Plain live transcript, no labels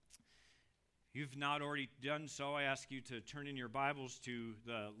you've not already done so, I ask you to turn in your Bibles to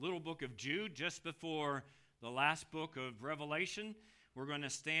the little book of Jude, just before the last book of Revelation. We're going to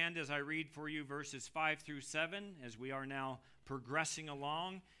stand as I read for you verses 5 through 7. As we are now progressing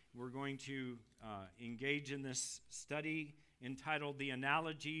along, we're going to engage in this study entitled The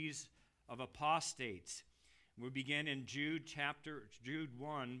Analogies of Apostates. We begin in Jude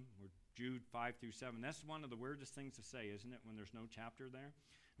 1, or Jude 5 through 7. That's one of the weirdest things to say, isn't it, when there's no chapter there?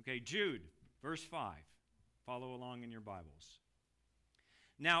 Okay, Jude, verse 5. Follow along in your Bibles.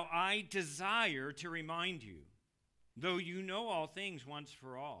 Now I desire to remind you, though you know all things once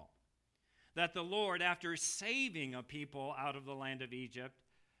for all, that the Lord, after saving a people out of the land of Egypt,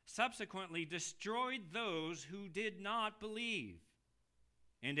 subsequently destroyed those who did not believe,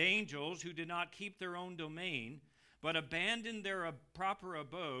 and angels who did not keep their own domain, but abandoned their proper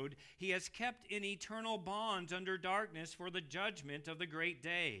abode, he has kept in eternal bonds under darkness for the judgment of the great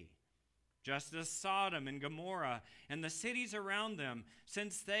day. Just as Sodom and Gomorrah and the cities around them,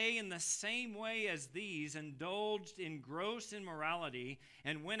 since they in the same way as these indulged in gross immorality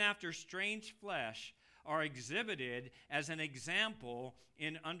and went after strange flesh, are exhibited as an example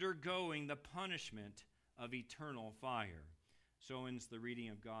in undergoing the punishment of eternal fire. So ends the reading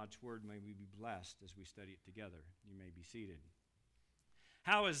of God's word. May we be blessed as we study it together. You may be seated.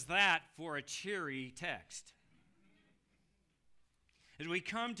 How is that for a cheery text? As we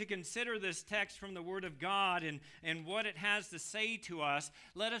come to consider this text from the Word of God and what it has to say to us,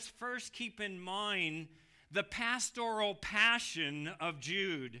 let us first keep in mind the pastoral passion of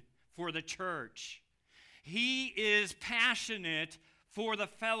Jude for the church. He is passionate for the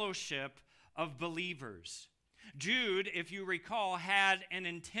fellowship of believers. Jude, if you recall, had an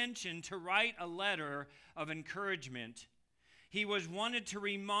intention to write a letter of encouragement. He wanted to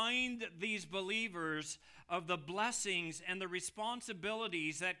remind these believers of the blessings and the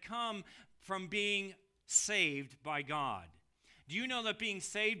responsibilities that come from being saved by God. Do you know that being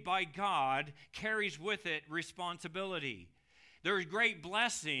saved by God carries with it responsibility? There is great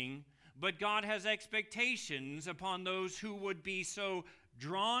blessing, but God has expectations upon those who would be so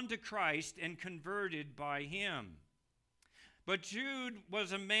drawn to Christ and converted by Him. But Jude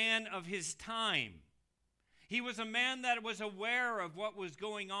was a man of his time. He was a man that was aware of what was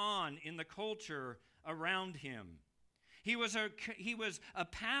going on in the culture around him. He was a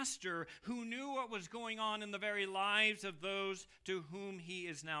pastor who knew what was going on in the very lives of those to whom he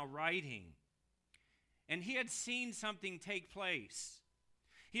is now writing. And he had seen something take place.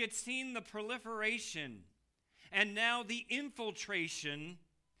 He had seen the proliferation and now the infiltration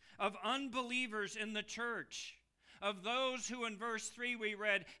of unbelievers in the church, of those who in verse 3 we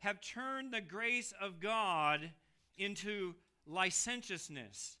read have turned the grace of God into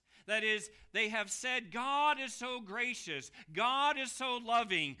licentiousness. That is, they have said, God is so gracious, God is so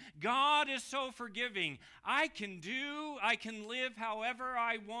loving, God is so forgiving. I can live however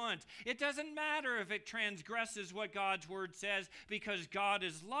I want. It doesn't matter if it transgresses what God's word says, because God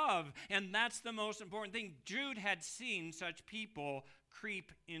is love, and that's the most important thing. Jude had seen such people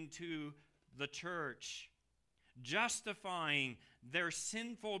creep into the church, justifying their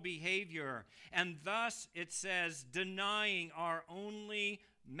sinful behavior, and thus, it says, denying our only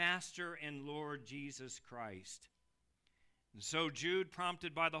Master and Lord Jesus Christ. And so Jude,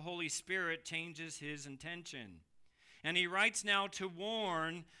 prompted by the Holy Spirit, changes his intention. And he writes now to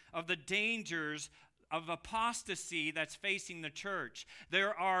warn of the dangers of apostasy that's facing the church.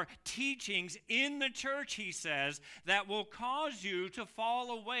 There are teachings in the church, he says, that will cause you to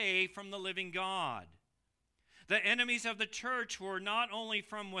fall away from the living God. The enemies of the church were not only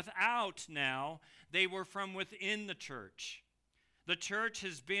from without now, they were from within the church. The church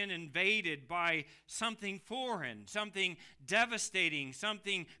has been invaded by something foreign, something devastating,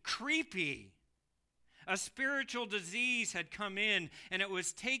 something creepy. A spiritual disease had come in, and it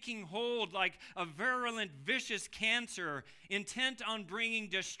was taking hold like a virulent, vicious cancer, intent on bringing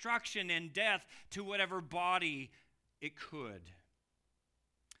destruction and death to whatever body it could.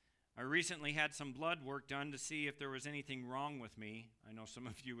 I recently had some blood work done to see if there was anything wrong with me. I know some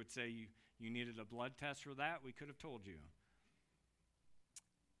of you would say you needed a blood test for that. We could have told you.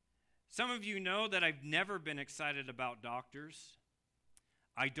 Some of you know that I've never been excited about doctors.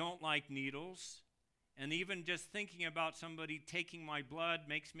 I don't like needles. And even just thinking about somebody taking my blood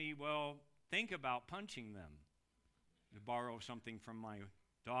makes me, think about punching them, to borrow something from my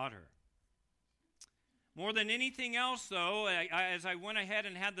daughter. More than anything else, though, as I went ahead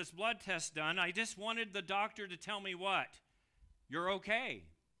and had this blood test done, I just wanted the doctor to tell me what? You're okay.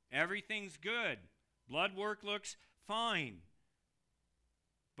 Everything's good. Blood work looks fine.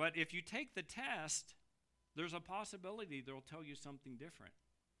 But if you take the test, there's a possibility they'll tell you something different.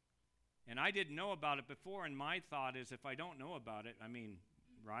 And I didn't know about it before, and my thought is if I don't know about it,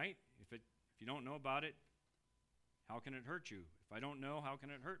 right? If you don't know about it, how can it hurt you? If I don't know, how can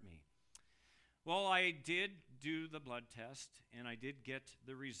it hurt me? Well, I did do the blood test, and I did get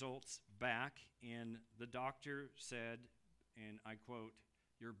the results back, and the doctor said, and I quote,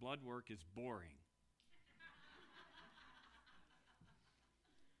 "Your blood work is boring."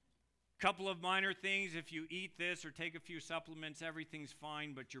 Couple of minor things. If you eat this or take a few supplements, everything's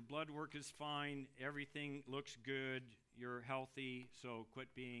fine, but your blood work is fine. Everything looks good. You're healthy, so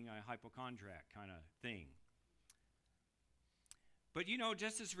quit being a hypochondriac kind of thing. But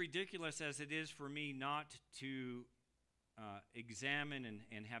just as ridiculous as it is for me not to examine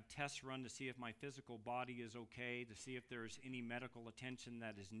and have tests run to see if my physical body is okay, to see if there's any medical attention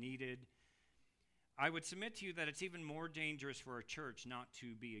that is needed, I would submit to you that it's even more dangerous for a church not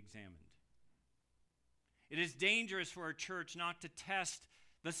to be examined. It is dangerous for a church not to test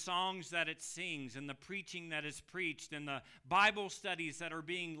the songs that it sings and the preaching that is preached and the Bible studies that are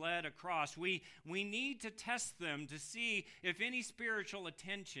being led across. We need to test them to see if any spiritual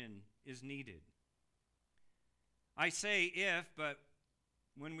attention is needed. I say if, but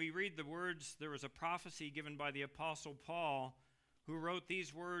when we read the words, there was a prophecy given by the Apostle Paul who wrote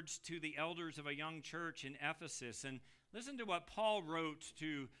these words to the elders of a young church in Ephesus. And listen to what Paul wrote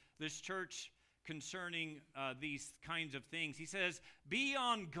to this church concerning these kinds of things. He says, "Be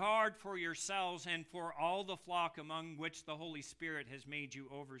on guard for yourselves and for all the flock among which the Holy Spirit has made you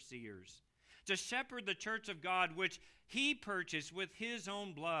overseers, to shepherd the church of God, which he purchased with his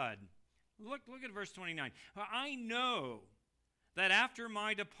own blood." Look at verse 29. "I know that after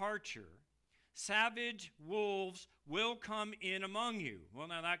my departure, savage wolves will come in among you." Well,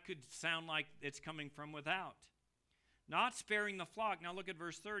 now that could sound like it's coming from without. "Not sparing the flock." Now look at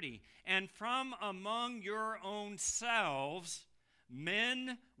verse 30. "And from among your own selves,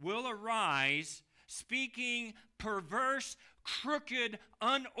 men will arise, speaking perverse, crooked,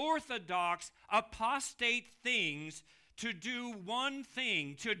 unorthodox, apostate things, to do one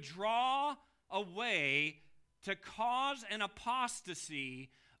thing, to draw away, to cause an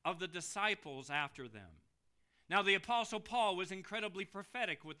apostasy of the disciples after them." Now, the Apostle Paul was incredibly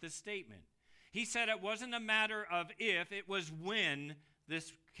prophetic with this statement. He said it wasn't a matter of if, it was when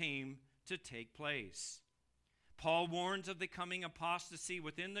this came to take place. Paul warns of the coming apostasy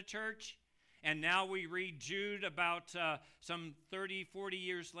within the church, and now we read Jude about some 30, 40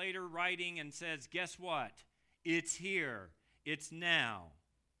 years later writing and says, guess what? It's here. It's now.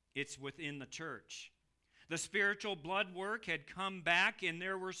 It's within the church. The spiritual blood work had come back, and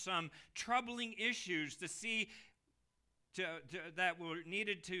there were some troubling issues to see that were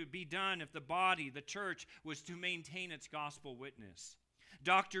needed to be done if the body, the church, was to maintain its gospel witness.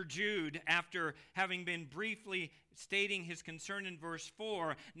 Dr. Jude, after having been briefly stating his concern in verse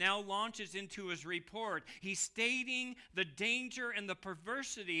 4, now launches into his report. He's stating the danger and the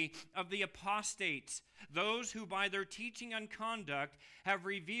perversity of the apostates, those who by their teaching and conduct have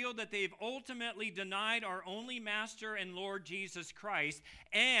revealed that they've ultimately denied our only Master and Lord Jesus Christ,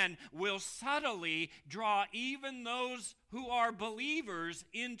 and will subtly draw even those who are believers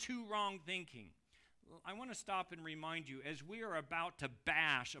into wrong thinking. I want to stop and remind you, as we are about to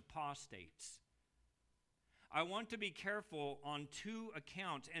bash apostates, I want to be careful on two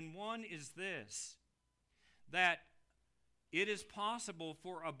accounts, and one is this, that it is possible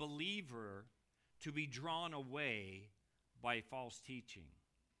for a believer to be drawn away by false teaching.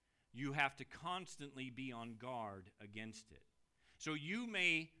 You have to constantly be on guard against it. So you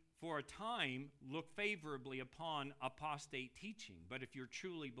may, for a time, look favorably upon apostate teaching, but if you're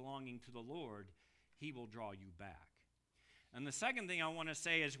truly belonging to the Lord, he will draw you back. And the second thing I want to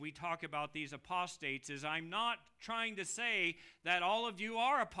say as we talk about these apostates is I'm not trying to say that all of you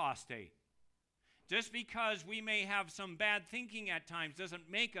are apostate. Just because we may have some bad thinking at times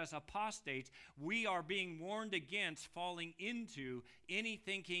doesn't make us apostates. We are being warned against falling into any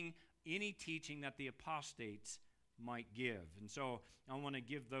thinking, any teaching that the apostates might give. And so I want to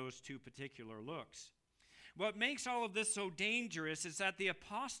give those two particular looks. What makes all of this so dangerous is that the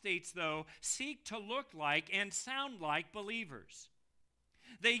apostates, though, seek to look like and sound like believers.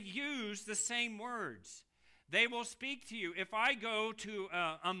 They use the same words. They will speak to you. If I go to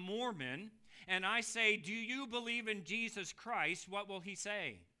a Mormon and I say, "Do you believe in Jesus Christ?" what will he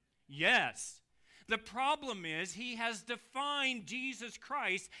say? Yes. The problem is he has defined Jesus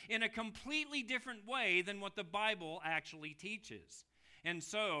Christ in a completely different way than what the Bible actually teaches. And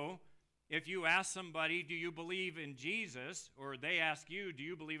so, if you ask somebody, "Do you believe in Jesus?" or they ask you, "Do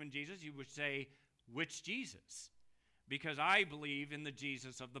you believe in Jesus?" you would say, "Which Jesus?" Because I believe in the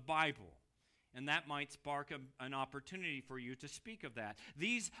Jesus of the Bible. And that might spark an opportunity for you to speak of that.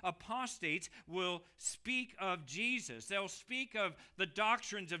 These apostates will speak of Jesus. They'll speak of the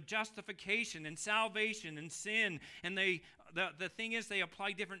doctrines of justification and salvation and sin. And the thing is, they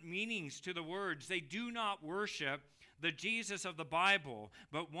apply different meanings to the words. They do not worship the Jesus of the Bible,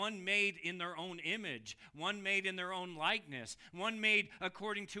 but one made in their own image, one made in their own likeness, one made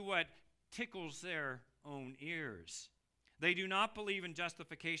according to what tickles their own ears. They do not believe in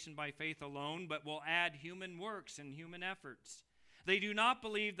justification by faith alone, but will add human works and human efforts. They do not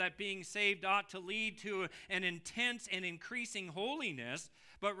believe that being saved ought to lead to an intense and increasing holiness,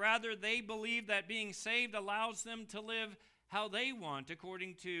 but rather they believe that being saved allows them to live how they want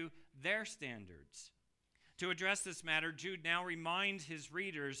according to their standards. To address this matter, Jude now reminds his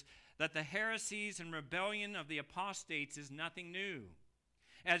readers that the heresies and rebellion of the apostates is nothing new.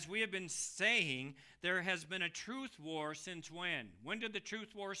 As we have been saying, there has been a truth war since when? When did the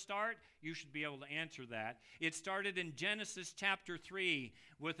truth war start? You should be able to answer that. It started in Genesis chapter 3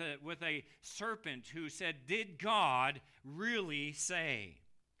 with a serpent who said, "Did God really say?"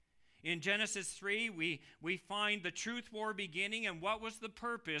 In Genesis 3, we find the truth war beginning, and what was the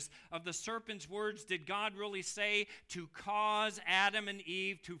purpose of the serpent's words? Did God really say? To cause Adam and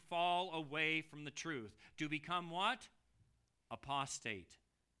Eve to fall away from the truth. To become what? Apostate.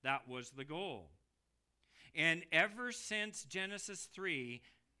 That was the goal. And ever since Genesis 3,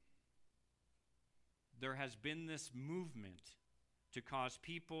 there has been this movement to cause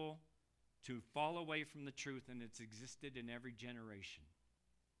people to fall away from the truth, and it's existed in every generation.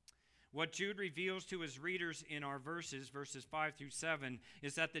 What Jude reveals to his readers in our verses 5 through 7,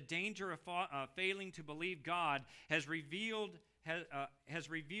 is that the danger of failing to believe God has revealed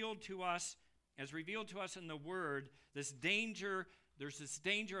to us in the Word this danger. There's this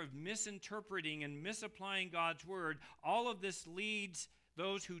danger of misinterpreting and misapplying God's Word. All of this leads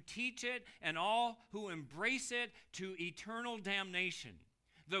those who teach it and all who embrace it to eternal damnation.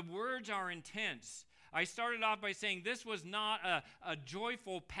 The words are intense. I started off by saying this was not a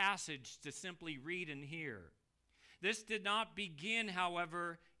joyful passage to simply read and hear. This did not begin,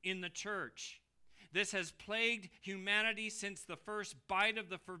 however, in the church. This has plagued humanity since the first bite of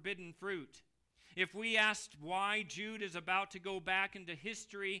the forbidden fruit. If we asked why Jude is about to go back into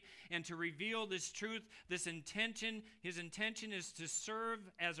history and to reveal this truth, his intention is to serve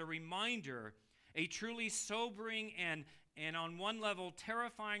as a reminder, a truly sobering and on one level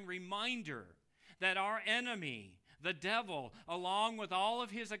terrifying reminder that our enemy, the devil, along with all of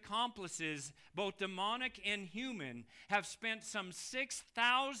his accomplices, both demonic and human, have spent some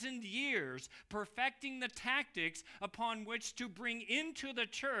 6,000 years perfecting the tactics upon which to bring into the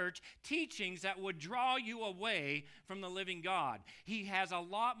church teachings that would draw you away from the living God. The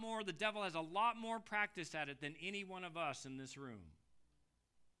devil has a lot more practice at it than any one of us in this room.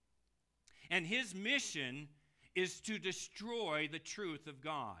 And his mission is to destroy the truth of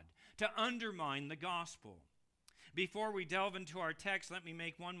God, to undermine the gospel. Before we delve into our text, let me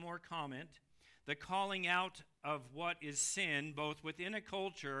make one more comment. The calling out of what is sin, both within a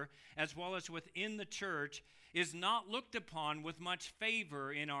culture as well as within the church, is not looked upon with much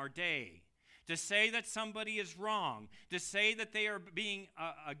favor in our day. To say that somebody is wrong, to say that they are being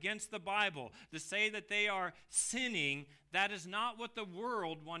against the Bible, to say that they are sinning, that is not what the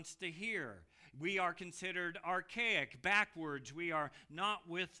world wants to hear. We are considered archaic, backwards. We are not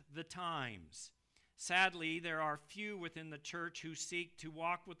with the times. Sadly, there are few within the church who seek to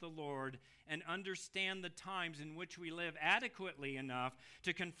walk with the Lord and understand the times in which we live adequately enough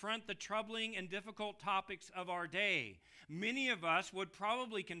to confront the troubling and difficult topics of our day. Many of us would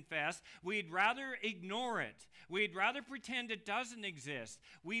probably confess we'd rather ignore it. We'd rather pretend it doesn't exist.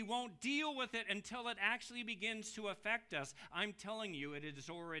 We won't deal with it until it actually begins to affect us. I'm telling you, it is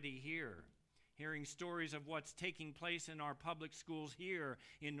already here. Hearing stories of what's taking place in our public schools here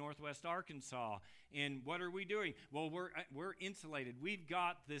in Northwest Arkansas. And what are we doing? Well, we're insulated. We've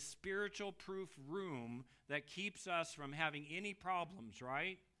got this spiritual proof room that keeps us from having any problems,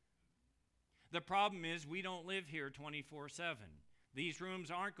 right? The problem is we don't live here 24/7. These rooms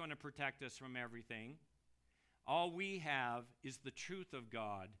aren't going to protect us from everything. All we have is the truth of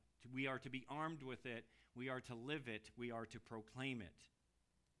God. We are to be armed with it. We are to live it. We are to proclaim it.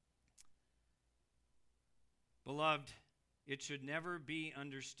 Beloved, it should never be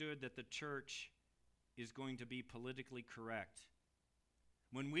understood that the church is going to be politically correct.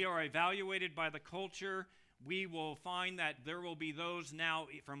 When we are evaluated by the culture, we will find that there will be those now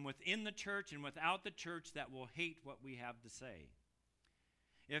from within the church and without the church that will hate what we have to say.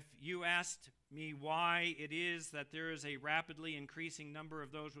 If you asked me why it is that there is a rapidly increasing number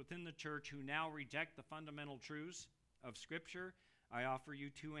of those within the church who now reject the fundamental truths of Scripture, I offer you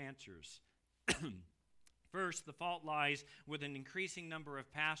two answers. First, the fault lies with an increasing number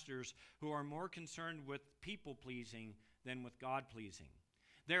of pastors who are more concerned with people-pleasing than with God-pleasing.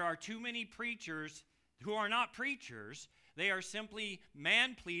 There are too many preachers who are not preachers. They are simply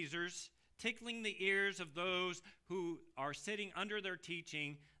man-pleasers, tickling the ears of those who are sitting under their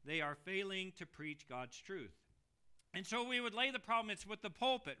teaching. They are failing to preach God's truth. And so we would lay the problem, it's with the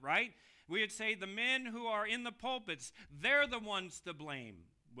pulpit, right? We would say the men who are in the pulpits, they're the ones to blame.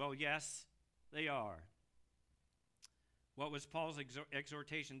 Well, yes, they are. What was Paul's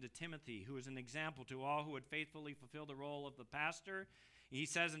exhortation to Timothy, who is an example to all who would faithfully fulfill the role of the pastor? He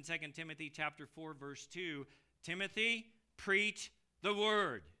says in 2 Timothy chapter 4, verse 2, Timothy, preach the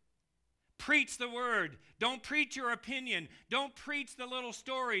word. Preach the word. Don't preach your opinion. Don't preach the little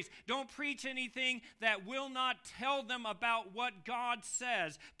stories. Don't preach anything that will not tell them about what God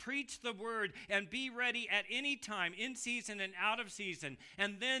says. Preach the word and be ready at any time, in season and out of season.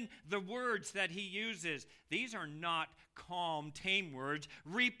 And then the words that he uses, these are not calm, tame words.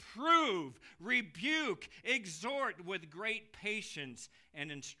 Reprove, rebuke, exhort with great patience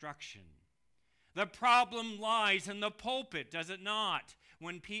and instruction. The problem lies in the pulpit, does it not?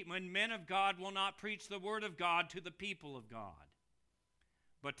 When men of God will not preach the word of God to the people of God.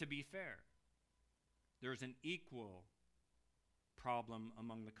 But to be fair, there's an equal problem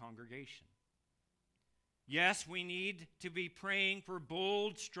among the congregation. Yes, we need to be praying for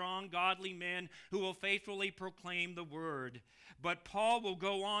bold, strong, godly men who will faithfully proclaim the word. But Paul will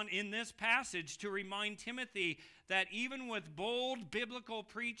go on in this passage to remind Timothy that even with bold biblical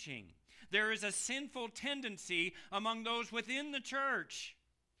preaching, there is a sinful tendency among those within the church.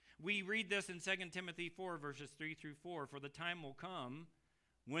 We read this in 2 Timothy 4, verses 3 through 4. For the time will come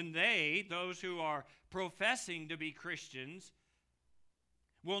when they, those who are professing to be Christians,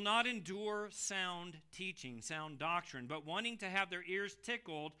 will not endure sound teaching, sound doctrine, but wanting to have their ears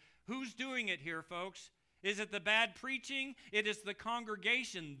tickled. Who's doing it here, folks? Is it the bad preaching? It is the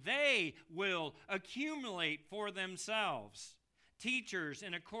congregation. They will accumulate for themselves teachers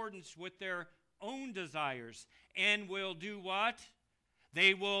in accordance with their own desires, and will do what?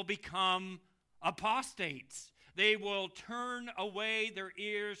 They will become apostates. They will turn away their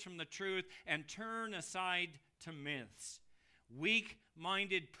ears from the truth and turn aside to myths.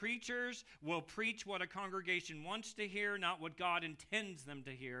 Weak-minded preachers will preach what a congregation wants to hear, not what God intends them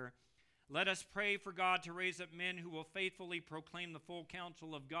to hear. Let us pray for God to raise up men who will faithfully proclaim the full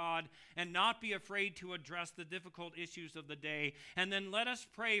counsel of God and not be afraid to address the difficult issues of the day. And then let us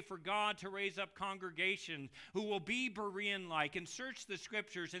pray for God to raise up congregations who will be Berean-like and search the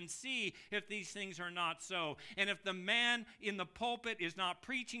scriptures and see if these things are not so. And if the man in the pulpit is not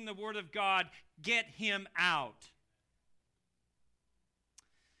preaching the word of God, get him out.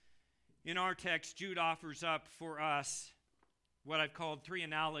 In our text, Jude offers up for us what I've called three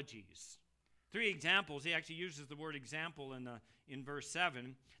analogies. Three examples. He actually uses the word example in verse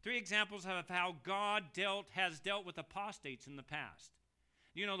 7. Three examples of how God has dealt with apostates in the past.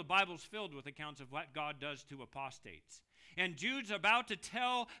 You know, the Bible's filled with accounts of what God does to apostates. And Jude's about to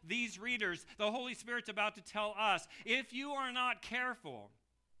tell these readers, the Holy Spirit's about to tell us, if you are not careful,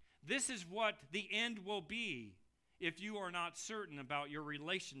 this is what the end will be if you are not certain about your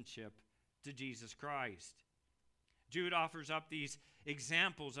relationship to Jesus Christ. Jude offers up these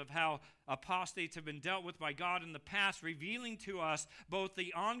examples of how apostates have been dealt with by God in the past, revealing to us both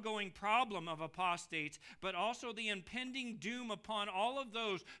the ongoing problem of apostates, but also the impending doom upon all of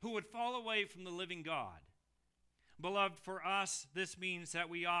those who would fall away from the living God. Beloved, for us, this means that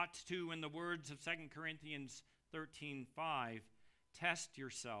we ought to, in the words of 2 Corinthians 13:5, test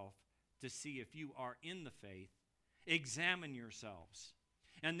yourself to see if you are in the faith. Examine yourselves.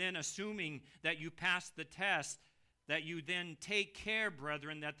 And then, assuming that you pass the test, that you then take care,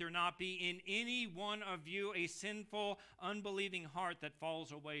 brethren, that there not be in any one of you a sinful, unbelieving heart that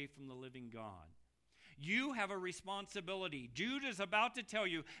falls away from the living God. You have a responsibility. Jude is about to tell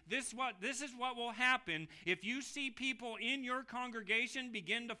you this is what will happen if you see people in your congregation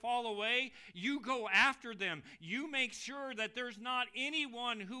begin to fall away. You go after them. You make sure that there's not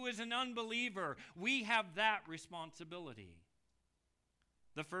anyone who is an unbeliever. We have that responsibility.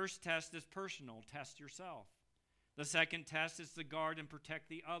 The first test is personal. Test yourself. The second test is to guard and protect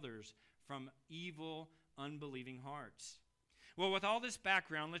the others from evil, unbelieving hearts. Well, with all this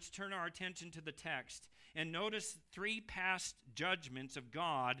background, let's turn our attention to the text and notice three past judgments of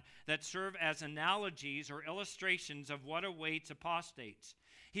God that serve as analogies or illustrations of what awaits apostates.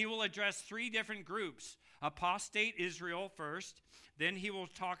 He will address three different groups: apostate Israel first, then he will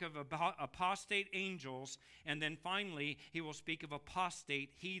talk of apostate angels, and then finally he will speak of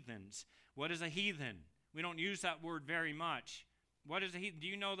apostate heathens. What is a heathen? We don't use that word very much. What is a heathen? Do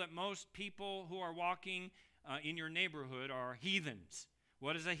you know that most people who are walking in your neighborhood are heathens?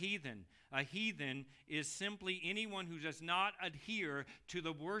 What is a heathen? A heathen is simply anyone who does not adhere to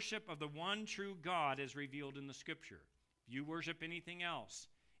the worship of the one true God as revealed in the Scripture. If you worship anything else,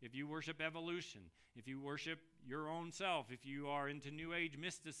 if you worship evolution, if you worship your own self, if you are into New Age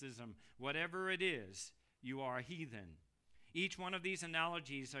mysticism, whatever it is, you are a heathen. Each one of these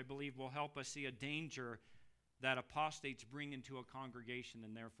analogies, I believe, will help us see a danger that apostates bring into a congregation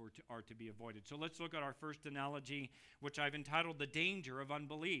and therefore are to be avoided. So let's look at our first analogy, which I've entitled The Danger of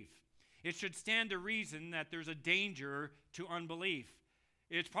Unbelief. It should stand to reason that there's a danger to unbelief.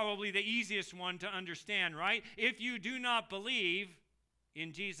 It's probably the easiest one to understand, right? If you do not believe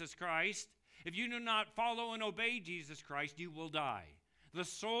in Jesus Christ, if you do not follow and obey Jesus Christ, you will die. The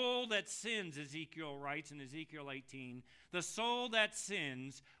soul that sins, Ezekiel writes in Ezekiel 18, the soul that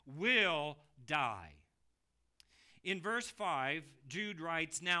sins will die. In verse 5, Jude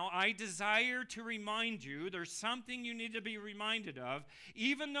writes, "Now I desire to remind you," there's something you need to be reminded of,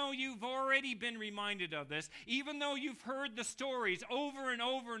 even though you've already been reminded of this, even though you've heard the stories over and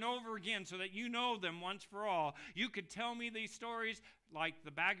over and over again so that you know them once for all. You could tell me these stories like the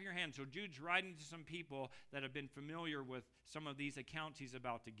back of your hand. So Jude's writing to some people that have been familiar with some of these accounts he's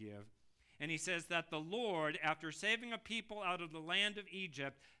about to give. And he says that the Lord, after saving a people out of the land of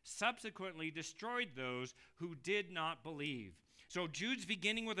Egypt, subsequently destroyed those who did not believe. So Jude's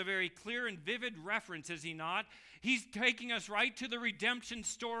beginning with a very clear and vivid reference, is he not? He's taking us right to the redemption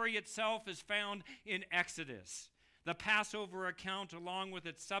story itself as found in Exodus. The Passover account, along with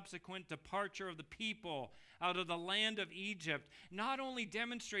its subsequent departure of the people out of the land of Egypt, not only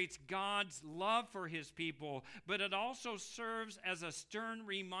demonstrates God's love for his people, but it also serves as a stern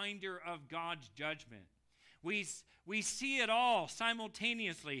reminder of God's judgment. We see it all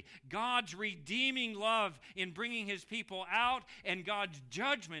simultaneously. God's redeeming love in bringing his people out, and God's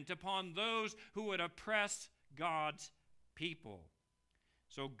judgment upon those who would oppress God's people.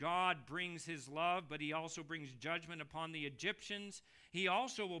 So God brings his love, but he also brings judgment upon the Egyptians. He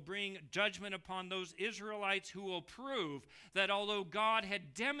also will bring judgment upon those Israelites who will prove that although God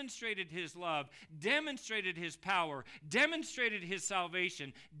had demonstrated his love, demonstrated his power, demonstrated his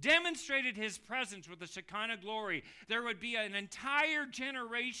salvation, demonstrated his presence with the Shekinah glory, there would be an entire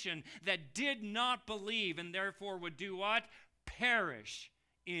generation that did not believe and therefore would do what? Perish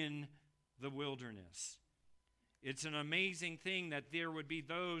in the wilderness. It's an amazing thing that there would be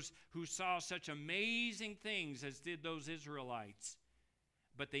those who saw such amazing things as did those Israelites,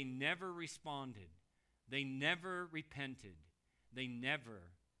 but they never responded. They never repented. They never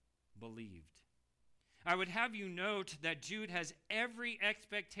believed. I would have you note that Jude has every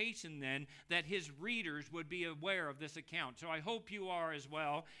expectation then that his readers would be aware of this account. So I hope you are as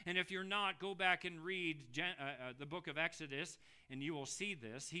well. And if you're not, go back and read the book of Exodus, and you will see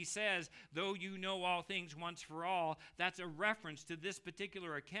this. He says, though you know all things once for all, that's a reference to this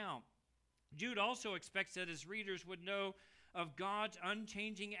particular account. Jude also expects that his readers would know of God's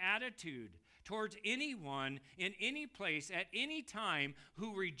unchanging attitude towards anyone in any place at any time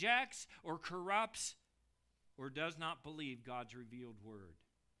who rejects or corrupts or does not believe God's revealed word.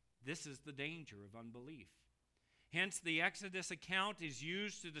 This is the danger of unbelief. Hence, the Exodus account is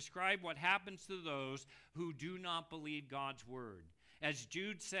used to describe what happens to those who do not believe God's word. As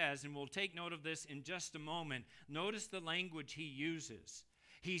Jude says, and we'll take note of this in just a moment, notice the language he uses.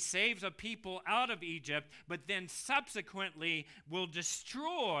 He saves a people out of Egypt, but then subsequently will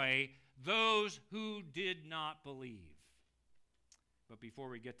destroy those who did not believe. But before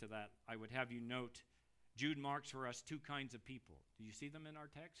we get to that, I would have you note Jude marks for us two kinds of people. Do you see them in our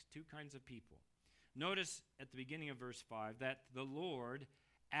text? Two kinds of people. Notice at the beginning of verse 5 that the Lord,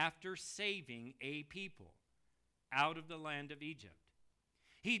 after saving a people out of the land of Egypt,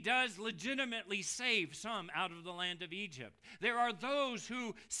 he does legitimately save some out of the land of Egypt. There are those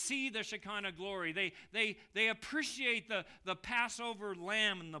who see the Shekinah glory. They appreciate the Passover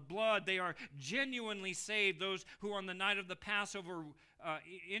lamb and the blood. They are genuinely saved. Those who on the night of the Passover,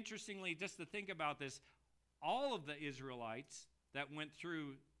 interestingly, just to think about this, all of the Israelites that went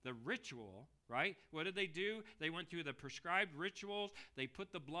through the ritual, right? What did they do? They went through the prescribed rituals. They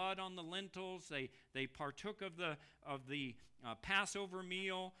put the blood on the lintels. They partook of the Passover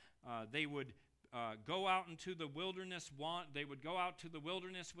meal. They would go out into the wilderness. They would go out to the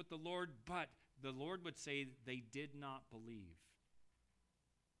wilderness with the Lord, but the Lord would say they did not believe.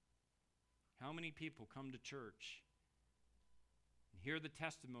 How many people come to church and hear the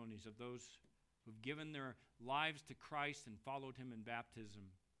testimonies of those who've given their lives to Christ and followed him in baptism?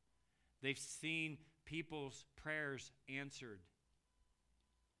 They've seen people's prayers answered.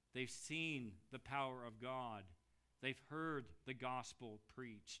 They've seen the power of God. They've heard the gospel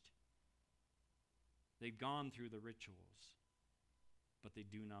preached. They've gone through the rituals, but they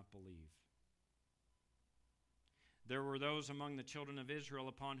do not believe. There were those among the children of Israel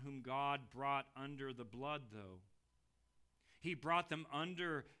upon whom God brought under the blood, though. He brought them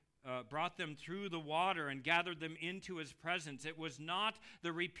through the water and gathered them into his presence. It was not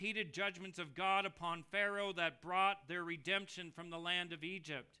the repeated judgments of God upon Pharaoh that brought their redemption from the land of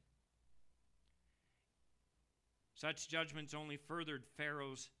Egypt. Such judgments only furthered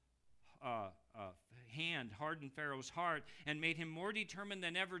Pharaoh's hand, hardened Pharaoh's heart, and made him more determined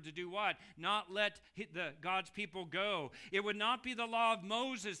than ever to do what? Not let God's people go. It would not be the law of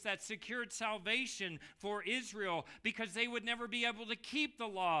Moses that secured salvation for Israel, because they would never be able to keep the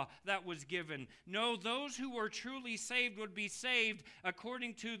law that was given. No, those who were truly saved would be saved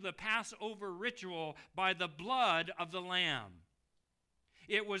according to the Passover ritual by the blood of the Lamb.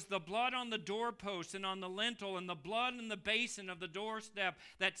 It was the blood on the doorpost and on the lintel and the blood in the basin of the doorstep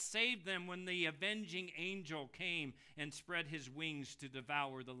that saved them when the avenging angel came and spread his wings to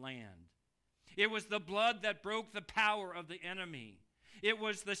devour the land. It was the blood that broke the power of the enemy. It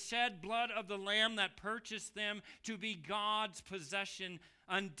was the shed blood of the Lamb that purchased them to be God's possession.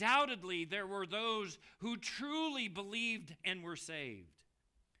 Undoubtedly, there were those who truly believed and were saved.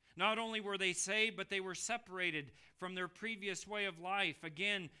 Not only were they saved, but they were separated from their previous way of life.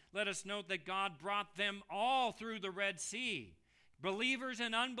 Again, let us note that God brought them all through the Red Sea. Believers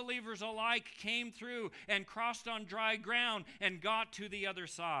and unbelievers alike came through and crossed on dry ground and got to the other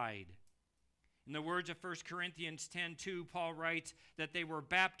side. In the words of 1 Corinthians 10:2, Paul writes that they were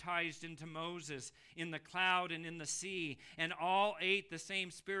baptized into Moses in the cloud and in the sea, and all ate the same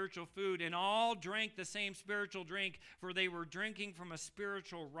spiritual food, and all drank the same spiritual drink, for they were drinking from a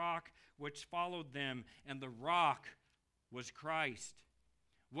spiritual rock which followed them, and the rock was Christ.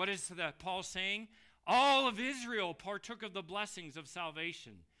 What is Paul saying? All of Israel partook of the blessings of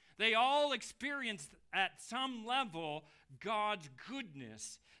salvation. They all experienced at some level God's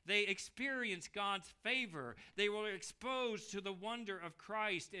goodness. They experienced God's favor. They were exposed to the wonder of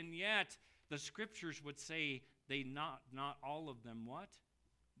Christ, and yet the scriptures would say not all of them what?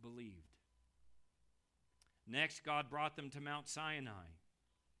 Believed. Next, God brought them to Mount Sinai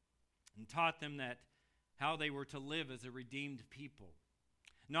and taught them how they were to live as a redeemed people.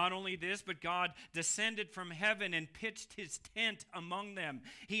 Not only this, but God descended from heaven and pitched his tent among them.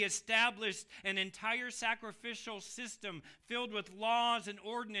 He established an entire sacrificial system filled with laws and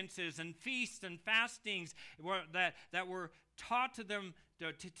ordinances and feasts and fastings that were taught to them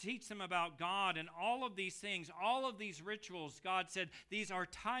to teach them about God. And all of these things, all of these rituals, God said, these are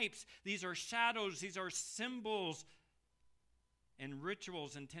types, these are shadows, these are symbols and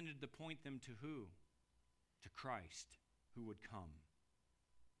rituals intended to point them to who? To Christ, who would come.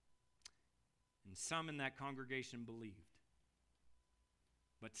 And some in that congregation believed.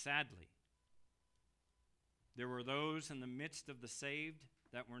 But sadly, there were those in the midst of the saved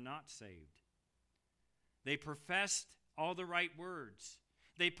that were not saved. They professed all the right words.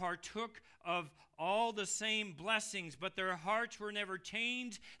 They partook of all the same blessings, but their hearts were never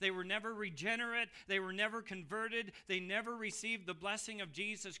changed. They were never regenerate. They were never converted. They never received the blessing of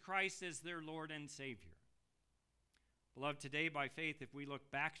Jesus Christ as their Lord and Savior. Beloved, today by faith, if we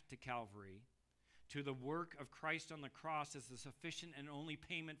look back to Calvary, to the work of Christ on the cross as the sufficient and only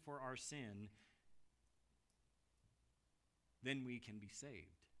payment for our sin, then we can be saved.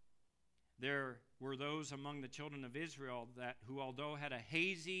 There were those among the children of Israel who, although had a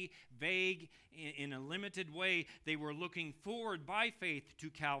hazy, vague, in a limited way, they were looking forward by faith to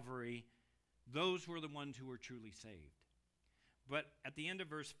Calvary. Those were the ones who were truly saved. But at the end of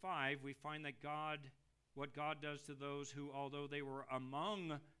verse 5, we find that what God does to those who, although they were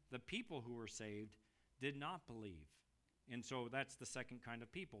among the people who were saved, did not believe. And so that's the second kind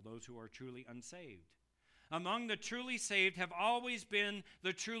of people, those who are truly unsaved. Among the truly saved have always been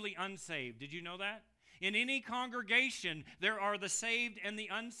the truly unsaved. Did you know that? In any congregation, there are the saved and the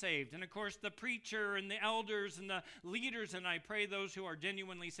unsaved. And of course, the preacher and the elders and the leaders, and I pray those who are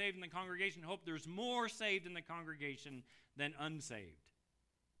genuinely saved in the congregation, hope there's more saved in the congregation than unsaved.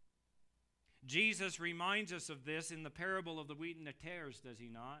 Jesus reminds us of this in the parable of the wheat and the tares, does he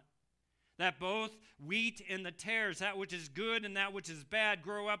not? That both wheat and the tares, that which is good and that which is bad,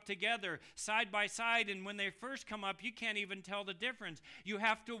 grow up together side by side. And when they first come up, you can't even tell the difference. You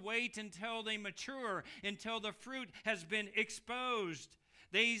have to wait until they mature, until the fruit has been exposed.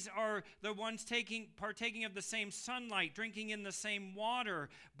 These are the ones partaking of the same sunlight, drinking in the same water.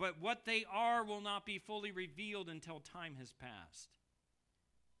 But what they are will not be fully revealed until time has passed.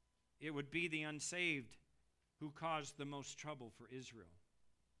 It would be the unsaved who caused the most trouble for Israel.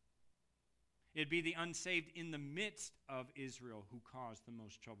 It'd be the unsaved in the midst of Israel who caused the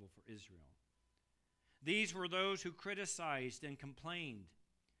most trouble for Israel. These were those who criticized and complained,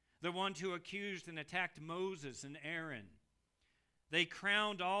 the ones who accused and attacked Moses and Aaron. They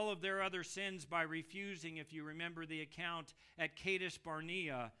crowned all of their other sins by refusing, if you remember the account at Kadesh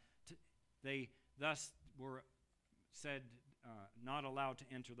Barnea, they thus were said not allowed to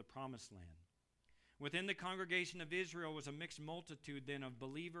enter the promised land. Within the congregation of Israel was a mixed multitude then of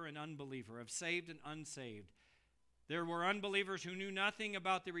believer and unbeliever, of saved and unsaved. There were unbelievers who knew nothing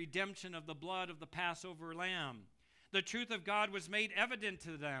about the redemption of the blood of the Passover lamb. The truth of God was made evident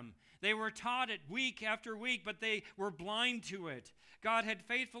to them. They were taught it week after week, but they were blind to it. God had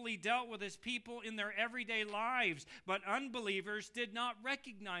faithfully dealt with his people in their everyday lives, but unbelievers did not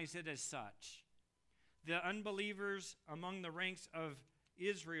recognize it as such. The unbelievers among the ranks of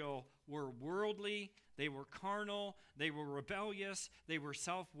Israel were worldly, they were carnal, they were rebellious, they were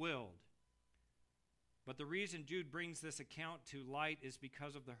self-willed. But the reason Jude brings this account to light is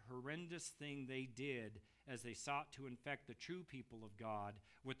because of the horrendous thing they did as they sought to infect the true people of God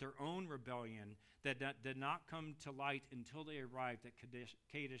with their own rebellion that did not come to light until they arrived at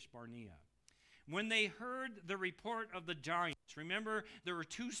Kadesh Barnea. When they heard the report of the giants, remember there were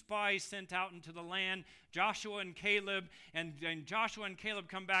 2 spies sent out into the land, Joshua and Caleb, and Joshua and Caleb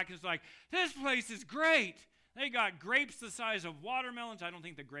come back and it's like, this place is great. They got grapes the size of watermelons. I don't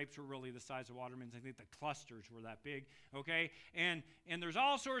think the grapes were really the size of watermelons. I think the clusters were that big, okay? And there's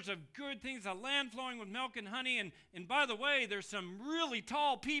all sorts of good things, a land flowing with milk and honey. And by the way, there's some really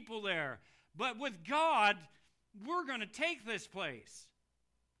tall people there. But with God, we're going to take this place.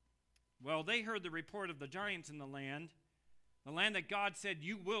 Well, they heard the report of the giants in the land that God said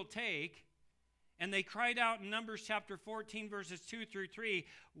you will take. And they cried out in Numbers chapter 14, verses 2 through 3,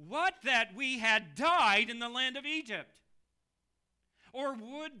 "What that we had died in the land of Egypt! Or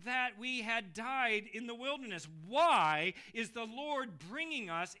would that we had died in the wilderness? Why is the Lord bringing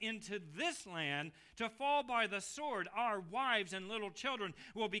us into this land to fall by the sword? Our wives and little children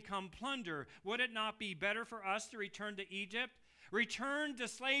will become plunder. Would it not be better for us to return to Egypt? Return to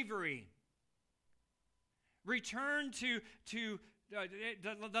slavery. Return to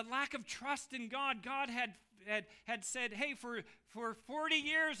the lack of trust in God. God had said, hey, for 40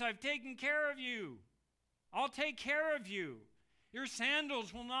 years I've taken care of you. I'll take care of you. Your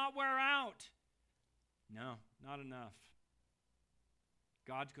sandals will not wear out. No, not enough.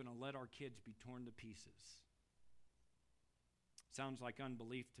 God's going to let our kids be torn to pieces. Sounds like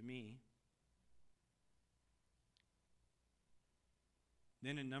unbelief to me.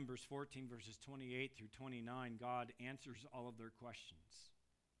 Then in Numbers 14, verses 28 through 29, God answers all of their questions.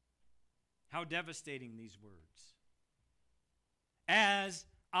 How devastating these words. As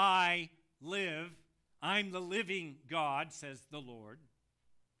I live, I'm the living God, says the Lord.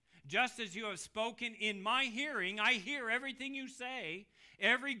 Just as you have spoken in my hearing, I hear everything you say,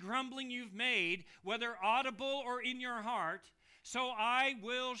 every grumbling you've made, whether audible or in your heart, so I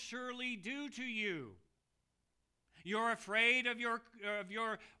will surely do to you. You're afraid of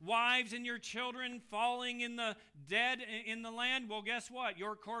your wives and your children falling in the dead in the land? Well, guess what?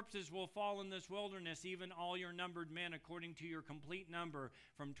 Your corpses will fall in this wilderness, even all your numbered men, according to your complete number,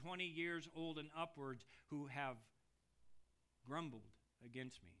 from 20 years old and upwards, who have grumbled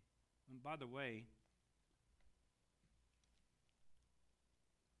against me. And by the way,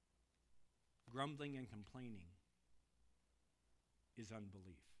 grumbling and complaining is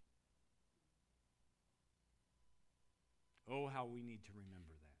unbelief. Oh, how we need to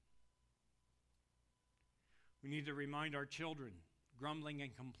remember that. We need to remind our children, grumbling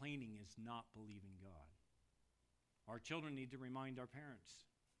and complaining is not believing God. Our children need to remind our parents,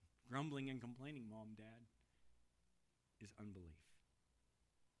 grumbling and complaining, Mom, Dad, is unbelief.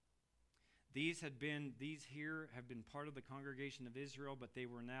 These here have been part of the congregation of Israel, but they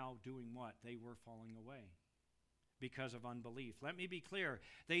were now doing what? They were falling away because of unbelief. Let me be clear.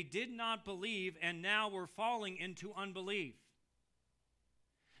 They did not believe and now were falling into unbelief.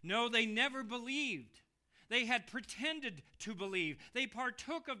 No, they never believed. They had pretended to believe. They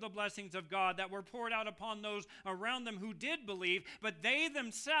partook of the blessings of God that were poured out upon those around them who did believe, but they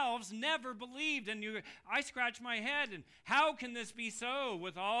themselves never believed. And I scratch my head, and how can this be so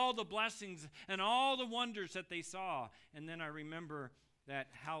with all the blessings and all the wonders that they saw? And then I remember that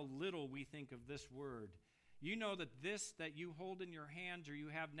how little we think of this word. You know that this that you hold in your hands or you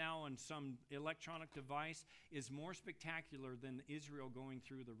have now on some electronic device is more spectacular than Israel going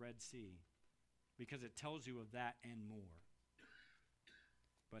through the Red Sea, because it tells you of that and more.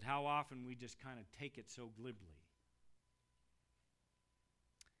 But how often we just kind of take it so glibly.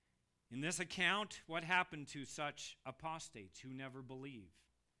 In this account, what happened to such apostates who never believe?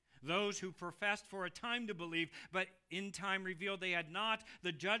 Those who professed for a time to believe, but in time revealed they had not,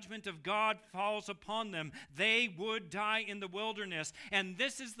 the judgment of God falls upon them. They would die in the wilderness. And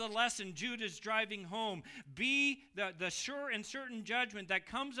this is the lesson Jude is driving home. Be the sure and certain judgment that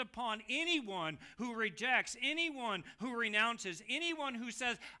comes upon anyone who rejects, anyone who renounces, anyone who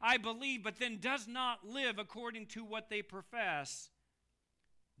says, I believe, but then does not live according to what they profess.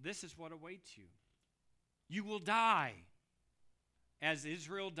 This is what awaits you. You will die. As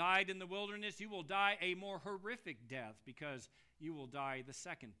Israel died in the wilderness, you will die a more horrific death because you will die the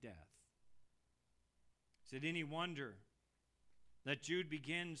second death. Is it any wonder that Jude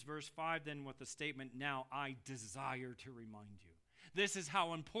begins verse 5 then with the statement, now I desire to remind you. This is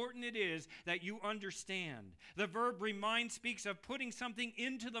how important it is that you understand. The verb remind speaks of putting something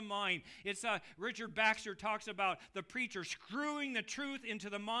into the mind. It's Richard Baxter talks about the preacher screwing the truth into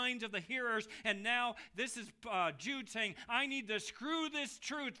the minds of the hearers. And now this is Jude saying, I need to screw this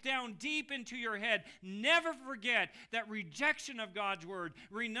truth down deep into your head. Never forget that rejection of God's word,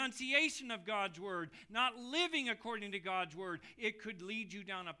 renunciation of God's word, not living according to God's word, it could lead you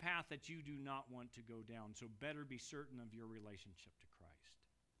down a path that you do not want to go down. So better be certain of your relationship to Christ.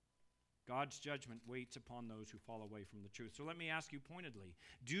 God's judgment waits upon those who fall away from the truth. So let me ask you pointedly,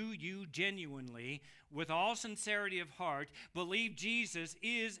 do you genuinely, with all sincerity of heart, believe Jesus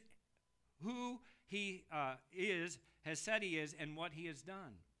is who he has said he is, and what he has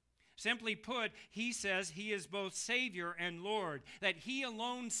done? Simply put, he says he is both Savior and Lord, that he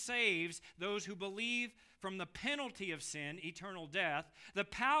alone saves those who believe from the penalty of sin, eternal death, the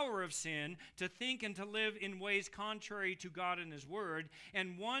power of sin to think and to live in ways contrary to God and his word,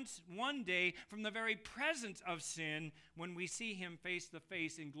 and one day from the very presence of sin when we see him face to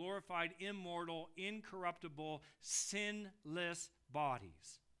face in glorified, immortal, incorruptible, sinless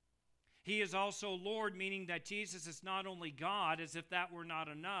bodies. He is also Lord, meaning that Jesus is not only God, as if that were not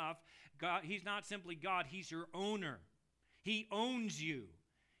enough. God, he's not simply God, he's your owner. He owns you.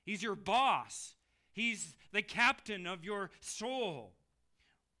 He's your boss. He's the captain of your soul.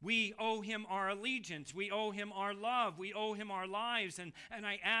 We owe him our allegiance. We owe him our love. We owe him our lives. And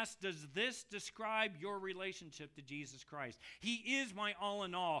I ask, does this describe your relationship to Jesus Christ? He is my all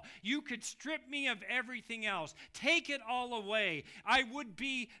in all. You could strip me of everything else. Take it all away. I would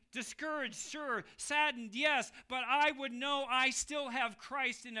be discouraged, sure, saddened, yes, but I would know I still have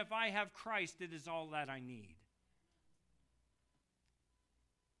Christ, and if I have Christ, it is all that I need.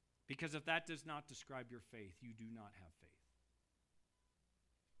 Because if that does not describe your faith, you do not have faith.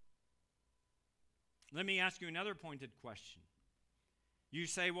 Let me ask you another pointed question. You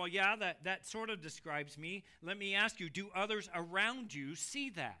say, well, yeah, that sort of describes me. Let me ask you, do others around you see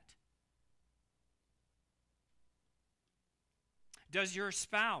that? Does your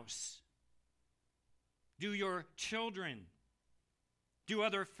spouse, do your children, do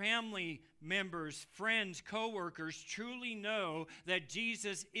other family members, friends, co-workers truly know that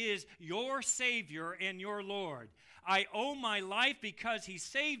Jesus is your Savior and your Lord? I owe my life because he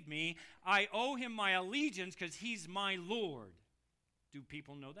saved me. I owe him my allegiance because he's my Lord. Do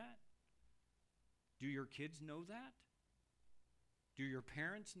people know that? Do your kids know that? Do your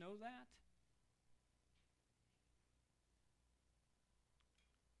parents know that?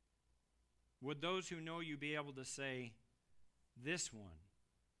 Would those who know you be able to say, this one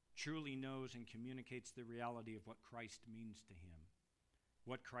truly knows and communicates the reality of what Christ means to him,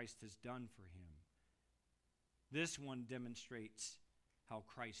 what Christ has done for him? This one demonstrates how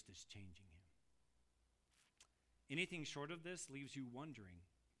Christ is changing him. Anything short of this leaves you wondering,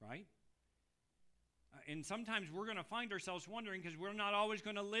 right? And sometimes we're going to find ourselves wondering because we're not always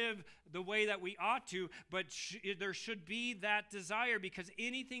going to live the way that we ought to, but there should be that desire, because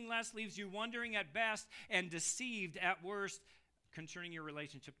anything less leaves you wondering at best and deceived at worst concerning your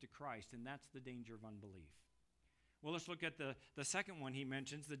relationship to Christ, and that's the danger of unbelief. Well, let's look at the second one he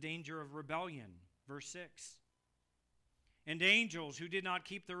mentions, the danger of rebellion. Verse 6. And angels who did not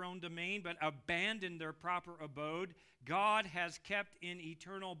keep their own domain but abandoned their proper abode, God has kept in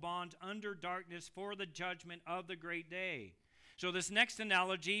eternal bonds under darkness for the judgment of the great day. So this next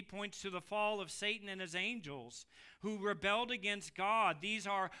analogy points to the fall of Satan and his angels who rebelled against God. These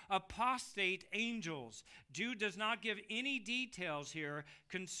are apostate angels. Jude does not give any details here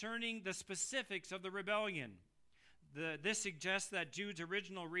concerning the specifics of the rebellion. This suggests that Jude's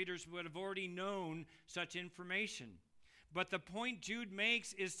original readers would have already known such information. But the point Jude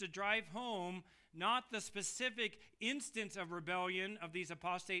makes is to drive home not the specific instance of rebellion of these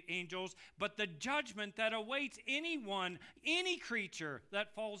apostate angels, but the judgment that awaits anyone, any creature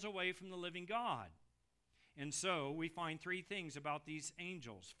that falls away from the living God. And so we find three things about these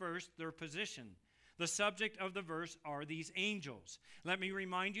angels. First, their position. The subject of the verse are these angels. Let me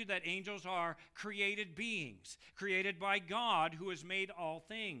remind you that angels are created beings, created by God who has made all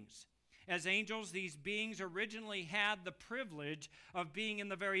things. As angels, these beings originally had the privilege of being in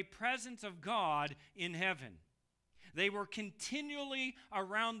the very presence of God in heaven. They were continually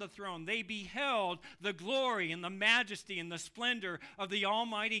around the throne. They beheld the glory and the majesty and the splendor of the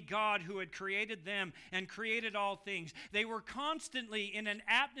Almighty God who had created them and created all things. They were constantly in an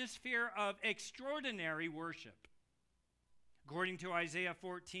atmosphere of extraordinary worship. According to Isaiah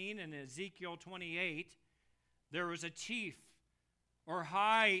 14 and Ezekiel 28, there was a chief or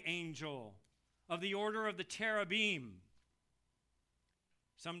high angel of the order of the cherubim,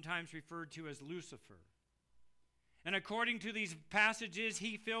 sometimes referred to as Lucifer. And according to these passages,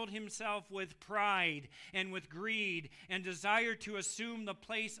 he filled himself with pride and with greed and desired to assume the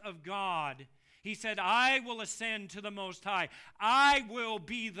place of God. He said, I will ascend to the Most High. I will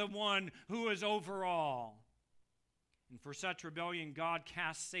be the one who is over all. And for such rebellion, God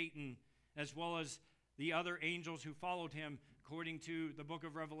cast Satan as well as the other angels who followed him. According to the book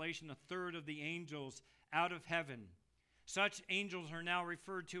of Revelation, a third of the angels out of heaven. Such angels are now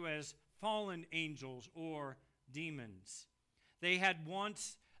referred to as fallen angels or demons. They had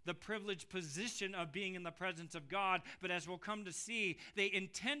once the privileged position of being in the presence of God, but as we'll come to see, they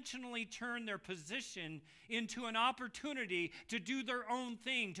intentionally turned their position into an opportunity to do their own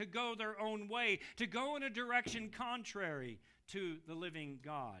thing, to go their own way, to go in a direction contrary to the living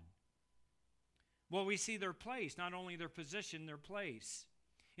God. Well, we see their place, not only their position, their place.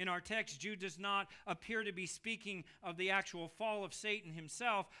 In our text, Jude does not appear to be speaking of the actual fall of Satan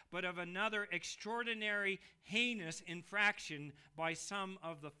himself, but of another extraordinary, heinous infraction by some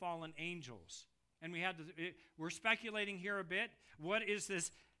of the fallen angels. And we're speculating here a bit. What is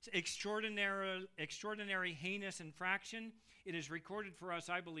this extraordinary, heinous infraction? It is recorded for us,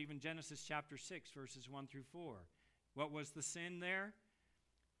 I believe, in Genesis chapter 6, verses 1 through 4. What was the sin there?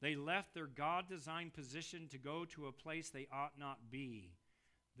 They left their God-designed position to go to a place they ought not be.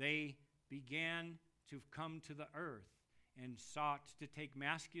 They began to come to the earth and sought to take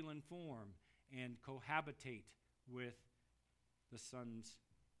masculine form and cohabitate with the sons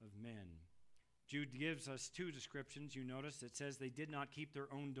of men. Jude gives us two descriptions. You notice it says they did not keep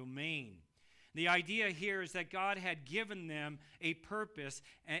their own domain. The idea here is that God had given them a purpose,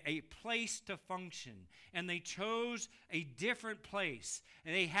 a place to function, and they chose a different place,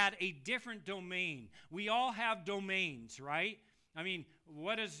 and they had a different domain. We all have domains, right? I mean,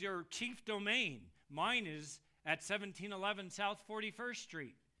 what is your chief domain? Mine is at 1711 South 41st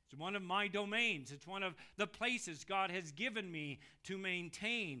Street. It's one of my domains. It's one of the places God has given me to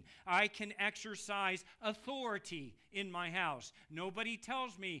maintain. I can exercise authority in my house. Nobody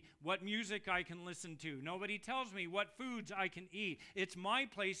tells me what music I can listen to. Nobody tells me what foods I can eat. It's my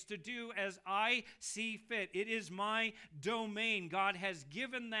place to do as I see fit. It is my domain. God has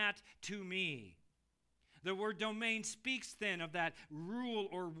given that to me. The word domain speaks then of that rule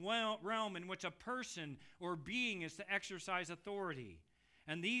or realm in which a person or being is to exercise authority.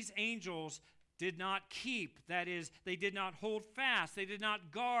 And these angels did not keep, that is, they did not hold fast, they did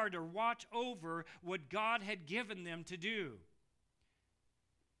not guard or watch over what God had given them to do.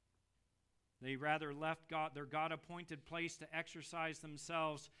 They rather left their God-appointed place to exercise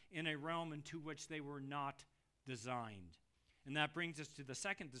themselves in a realm into which they were not designed. And that brings us to the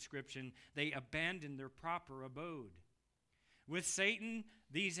second description. They abandoned their proper abode. With Satan,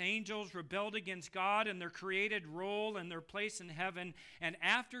 these angels rebelled against God and their created role and their place in heaven. And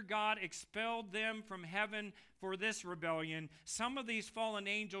after God expelled them from heaven for this rebellion, some of these fallen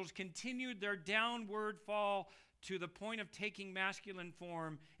angels continued their downward fall to the point of taking masculine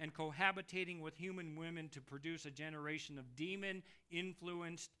form and cohabitating with human women to produce a generation of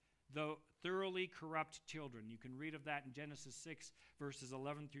demon-influenced, though thoroughly corrupt children. You can read of that in Genesis 6, verses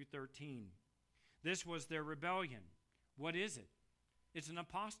 11 through 13. This was their rebellion. What is it? It's an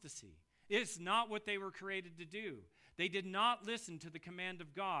apostasy. It's not what they were created to do. They did not listen to the command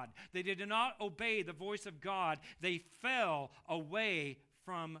of God. They did not obey the voice of God. They fell away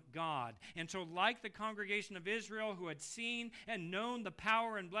from God. And so, like the congregation of Israel who had seen and known the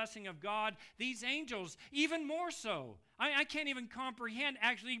power and blessing of God, these angels, even more so. I can't even comprehend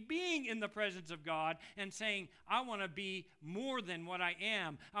actually being in the presence of God and saying, I want to be more than what I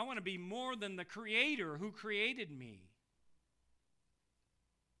am. I want to be more than the Creator who created me.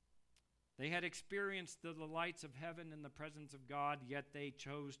 They had experienced the delights of heaven in the presence of God, yet they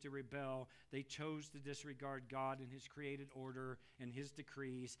chose to rebel. They chose to disregard God and His created order and His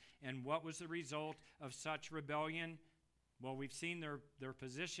decrees. And what was the result of such rebellion? Well, we've seen their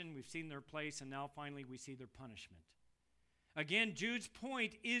position, we've seen their place, and now finally we see their punishment. Again, Jude's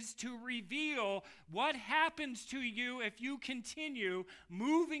point is to reveal what happens to you if you continue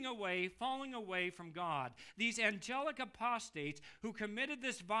moving away, falling away from God. These angelic apostates who committed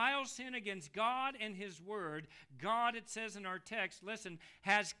this vile sin against God and his word, God, it says in our text, listen,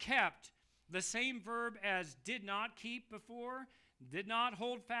 has kept, the same verb as did not keep before, did not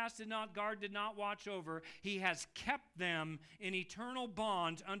hold fast, did not guard, did not watch over. He has kept them in eternal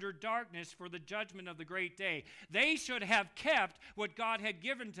bonds under darkness for the judgment of the great day. They should have kept what God had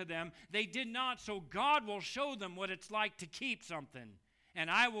given to them. They did not, so God will show them what it's like to keep something. And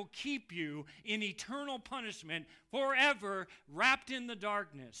I will keep you in eternal punishment forever, wrapped in the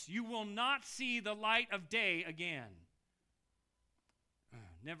darkness. You will not see the light of day again.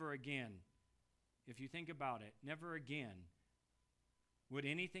 Never again. If you think about it, never again would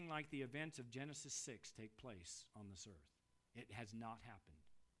anything like the events of Genesis 6 take place on this earth. It has not happened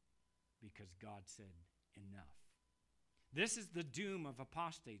because God said enough. This is the doom of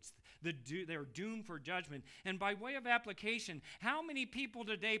apostates. They're doomed for judgment. And by way of application, how many people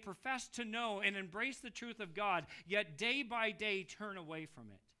today profess to know and embrace the truth of God, yet day by day turn away from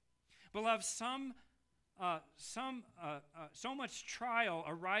it? Beloved, so much trial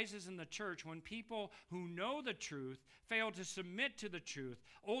arises in the church when people who know the truth fail to submit to the truth,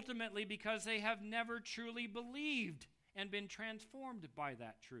 ultimately because they have never truly believed and been transformed by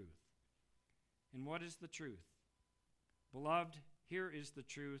that truth. And what is the truth? Beloved, here is the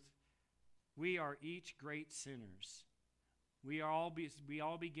truth. We are each great sinners. We all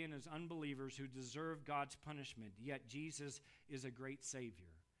begin as unbelievers who deserve God's punishment, yet Jesus is a great Savior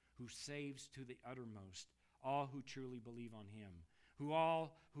who saves to the uttermost all who truly believe on him, who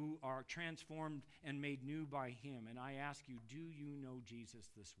are transformed and made new by him. And I ask you, do you know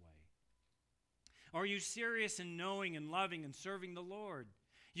Jesus this way? Are you serious in knowing and loving and serving the Lord?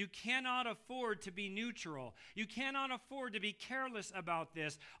 You cannot afford to be neutral. You cannot afford to be careless about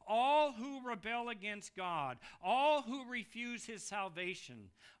this. All who rebel against God, all who refuse his salvation,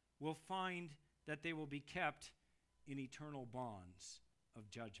 will find that they will be kept in eternal bonds of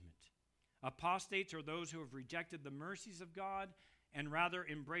judgment. Apostates are those who have rejected the mercies of God and rather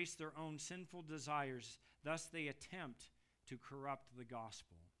embrace their own sinful desires. Thus, they attempt to corrupt the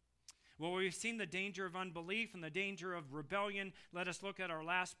gospel. Well, we've seen the danger of unbelief and the danger of rebellion. Let us look at our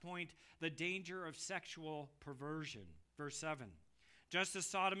last point, the danger of sexual perversion. Verse 7. Just as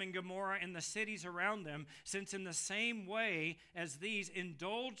Sodom and Gomorrah and the cities around them, since in the same way as these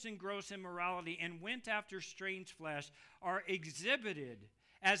indulged in gross immorality and went after strange flesh, are exhibited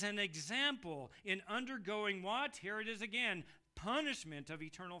as an example in undergoing what? Here it is again, punishment of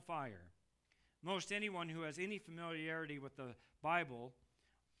eternal fire. Most anyone who has any familiarity with the Bible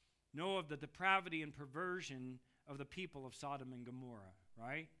know of the depravity and perversion of the people of Sodom and Gomorrah,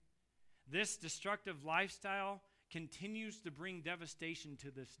 right? This destructive lifestyle continues to bring devastation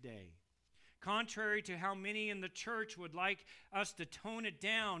to this day. Contrary to how many in the church would like us to tone it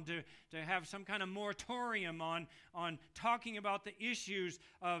down, to have some kind of moratorium on talking about the issues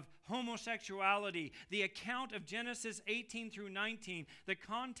of homosexuality, the account of Genesis 18 through 19, the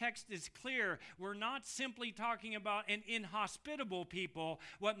context is clear. We're not simply talking about an inhospitable people.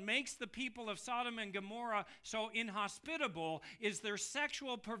 What makes the people of Sodom and Gomorrah so inhospitable is their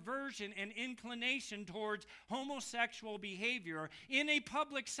sexual perversion and inclination towards homosexual behavior in a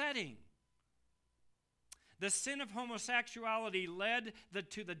public setting. The sin of homosexuality led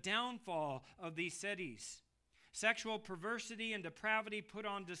to the downfall of these cities. Sexual perversity and depravity put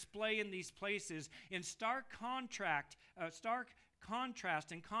on display in these places in stark contrast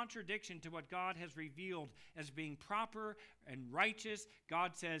and contradiction to what God has revealed as being proper and righteous.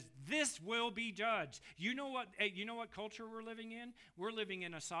 God says, this will be judged. You know what culture we're living in? We're living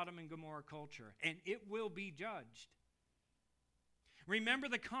in a Sodom and Gomorrah culture, and it will be judged. Remember,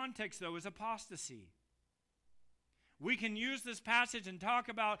 the context, though, is apostasy. We can use this passage and talk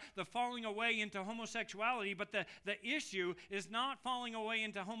about the falling away into homosexuality, but the issue is not falling away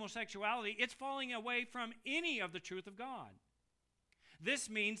into homosexuality. It's falling away from any of the truth of God. This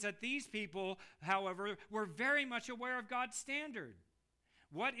means that these people, however, were very much aware of God's standard.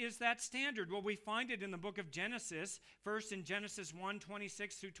 What is that standard? Well, we find it in the book of Genesis, first in Genesis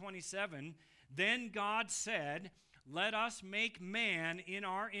 1:26 through 27. Then God said, let us make man in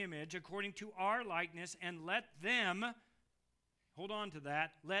our image according to our likeness, and let them, hold on to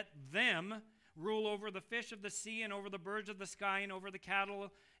that, let them rule over the fish of the sea and over the birds of the sky and over the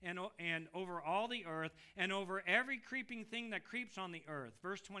cattle and over all the earth, and over every creeping thing that creeps on the earth.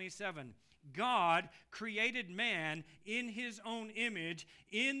 Verse 27, God created man in his own image.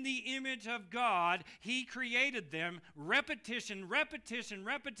 In the image of God, he created them. Repetition, repetition,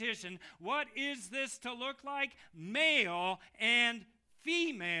 repetition. What is this to look like? Male and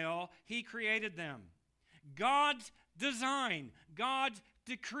female, he created them. God's design, God's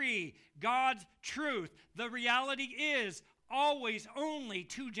decree, God's truth. The reality is always only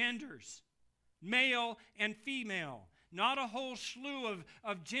two genders, male and female. Not a whole slew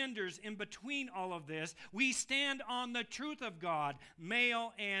of genders in between all of this. We stand on the truth of God,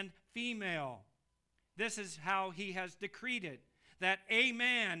 male and female. This is how he has decreed it, that a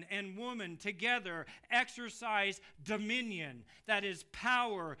man and woman together exercise dominion, that is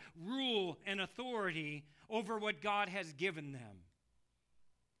power, rule, and authority over what God has given them.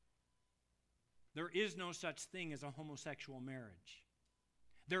 There is no such thing as a homosexual marriage.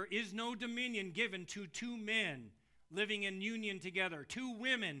 There is no dominion given to two men living in union together, two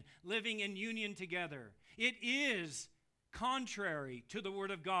women living in union together. It is contrary to the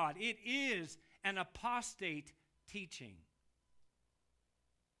Word of God. It is an apostate teaching.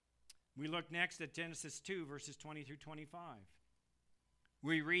 We look next at Genesis 2, verses 20 through 25.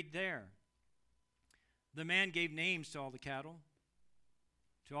 We read there, the man gave names to all the cattle,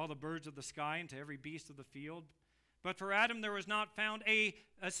 to all the birds of the sky, and to every beast of the field. But for Adam there was not found a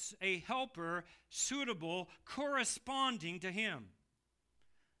helper suitable, corresponding to him.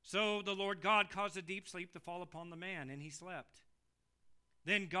 So the Lord God caused a deep sleep to fall upon the man, and he slept.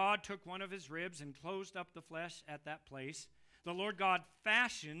 Then God took one of his ribs and closed up the flesh at that place. The Lord God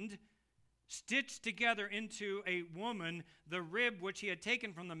fashioned, stitched together into a woman the rib which he had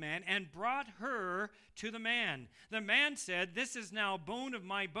taken from the man, and brought her to the man. The man said, "This is now bone of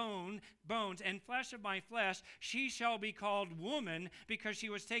my bones and flesh of my flesh. She shall be called woman, because she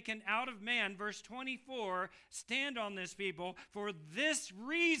was taken out of man." Verse 24, stand on this, people. For this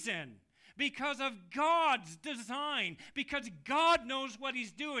reason, because of God's design, because God knows what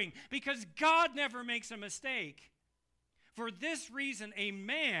he's doing, because God never makes a mistake. For this reason, a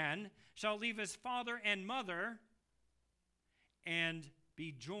man shall leave his father and mother and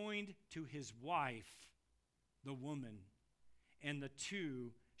be joined to his wife, the woman, and the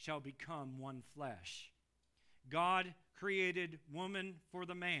two shall become one flesh. God created woman for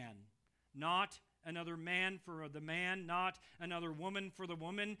the man, not another man for the man, not another woman for the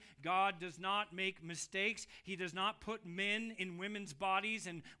woman. God does not make mistakes. He does not put men in women's bodies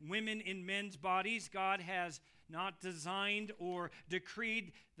and women in men's bodies. God has not designed or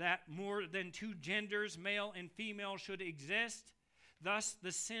decreed that more than two genders, male and female, should exist. Thus,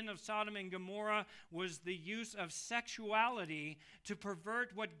 the sin of Sodom and Gomorrah was the use of sexuality to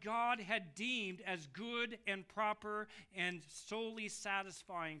pervert what God had deemed as good and proper and solely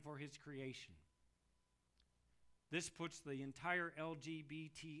satisfying for his creation. This puts the entire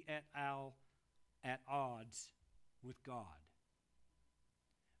LGBT et al. At odds with God.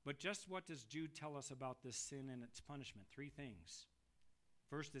 But just what does Jude tell us about this sin and its punishment? Three things.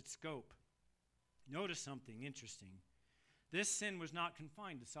 First, its scope. Notice something interesting. This sin was not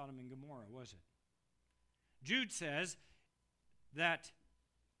confined to Sodom and Gomorrah, was it? Jude says that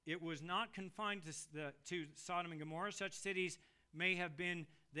it was not confined to Sodom and Gomorrah. Such cities may have been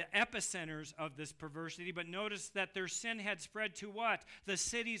the epicenters of this perversity, but notice that their sin had spread to what? The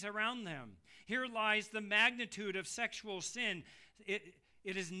cities around them. Here lies the magnitude of sexual sin. It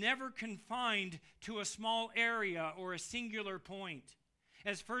is never confined to a small area or a singular point.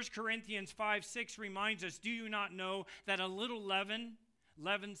 As 1 Corinthians 5:6 reminds us, do you not know that a little leaven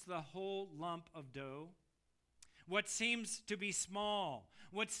leavens the whole lump of dough? What seems to be small,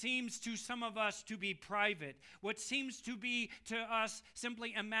 what seems to some of us to be private, what seems to be to us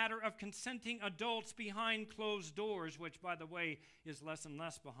simply a matter of consenting adults behind closed doors, which, by the way, is less and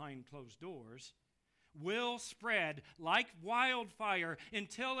less behind closed doors, will spread like wildfire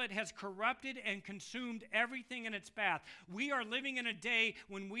until it has corrupted and consumed everything in its path. We are living in a day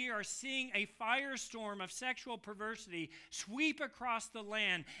when we are seeing a firestorm of sexual perversity sweep across the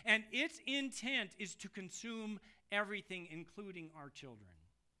land, and its intent is to consume everything, including our children.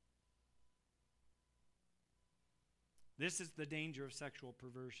 This is the danger of sexual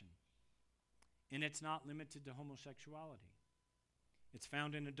perversion. And it's not limited to homosexuality. It's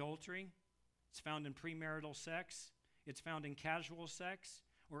found in adultery. It's found in premarital sex. It's found in casual sex,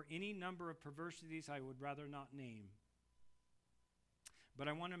 or any number of perversities I would rather not name. But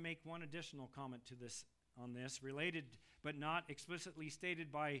I want to make one additional comment on this, related but not explicitly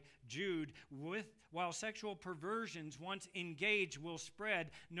stated by Jude. While sexual perversions once engaged will spread,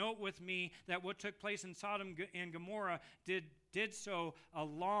 note with me that what took place in Sodom and Gomorrah did did so a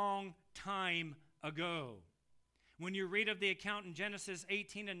long time ago. When you read of the account in Genesis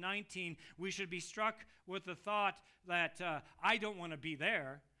 18 and 19, we should be struck with the thought that I don't want to be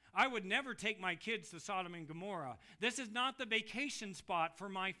there. I would never take my kids to Sodom and Gomorrah. This is not the vacation spot for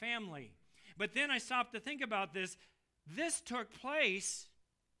my family. But then I stopped to think about this. This took place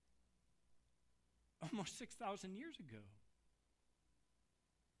almost 6,000 years ago.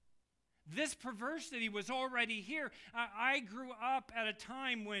 This perversity was already here. I grew up at a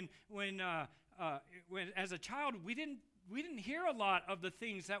time when as a child, we didn't hear a lot of the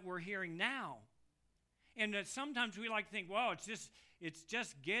things that we're hearing now. And sometimes we like to think, well, it's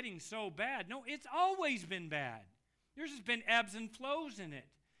just getting so bad. No, it's always been bad. There's just been ebbs and flows in it.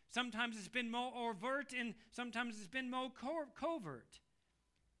 Sometimes it's been more overt and sometimes it's been more covert.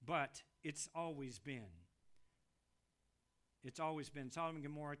 But it's always been. It's always been. Sodom and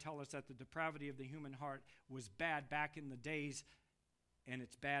Gomorrah tell us that the depravity of the human heart was bad back in the days, and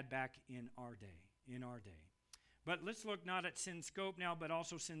it's bad back in our day. But let's look not at sin's scope now, but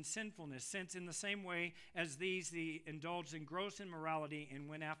also sin's sinfulness. Since in the same way as these, they indulged in gross immorality and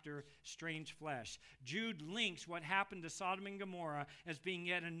went after strange flesh. Jude links what happened to Sodom and Gomorrah as being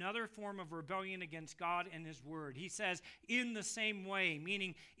yet another form of rebellion against God and his word. He says, in the same way,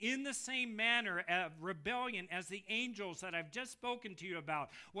 meaning in the same manner of rebellion as the angels that I've just spoken to you about.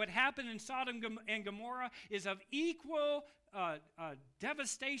 What happened in Sodom and Gomorrah is of equal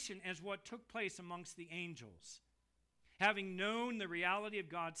devastation as what took place amongst the angels. Having known the reality of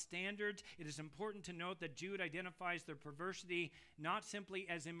God's standards, it is important to note that Jude identifies their perversity not simply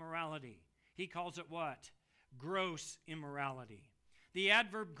as immorality. He calls it what? Gross immorality. The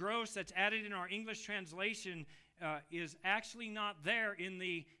adverb gross that's added in our English translation is actually not there in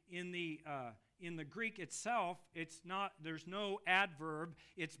the Greek itself. It's not. There's no adverb.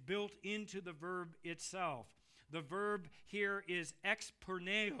 It's built into the verb itself. The verb here is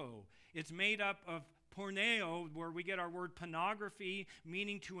exporneo. It's made up of porneo, where we get our word pornography,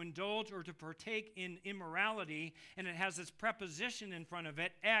 meaning to indulge or to partake in immorality, and it has this preposition in front of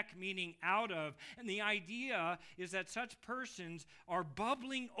it, ek, meaning out of. And the idea is that such persons are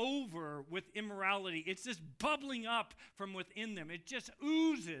bubbling over with immorality. It's just bubbling up from within them. It just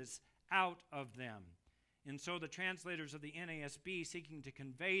oozes out of them. And so the translators of the NASB, seeking to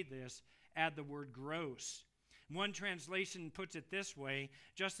convey this, add the word gross. One translation puts it this way: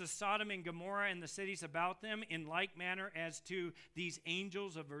 just as Sodom and Gomorrah and the cities about them, in like manner as to these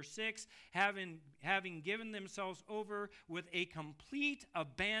angels of verse 6, having given themselves over with a complete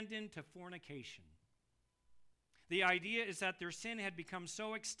abandon to fornication. The idea is that their sin had become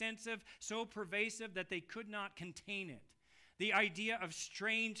so extensive, so pervasive, that they could not contain it. The idea of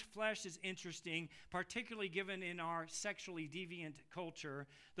strange flesh is interesting, particularly given in our sexually deviant culture.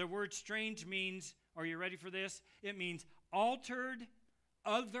 The word strange means, are you ready for this? It means altered,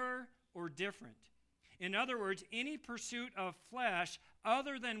 other, or different. In other words, any pursuit of flesh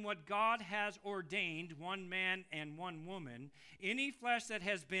other than what God has ordained, one man and one woman, any flesh that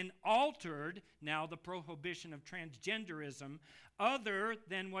has been altered, now the prohibition of transgenderism, other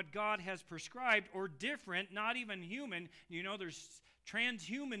than what God has prescribed, or different, not even human. You know, there's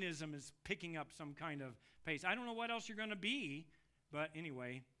transhumanism is picking up some kind of pace. I don't know what else you're going to be, but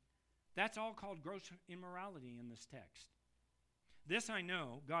anyway, that's all called gross immorality in this text. This I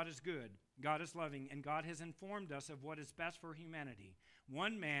know, God is good, God is loving, and God has informed us of what is best for humanity.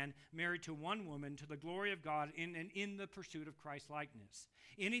 One man married to one woman to the glory of God in the pursuit of Christ-likeness.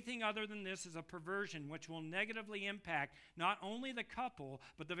 Anything other than this is a perversion which will negatively impact not only the couple,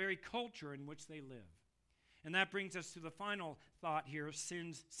 but the very culture in which they live. And that brings us to the final thought here,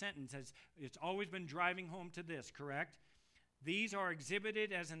 sin's sentence. It's always been driving home to this, correct? These are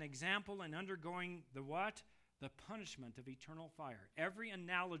exhibited as an example in undergoing the what? The punishment of eternal fire. Every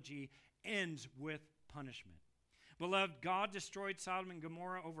analogy ends with punishment. Beloved, God destroyed Sodom and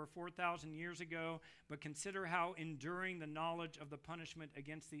Gomorrah over 4,000 years ago, but consider how enduring the knowledge of the punishment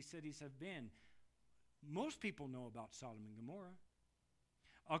against these cities have been. Most people know about Sodom and Gomorrah.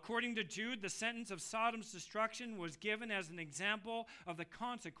 According to Jude, the sentence of Sodom's destruction was given as an example of the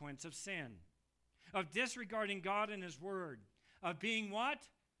consequence of sin, of disregarding God and his word, of being what?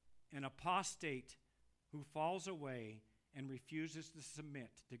 An apostate who falls away and refuses to submit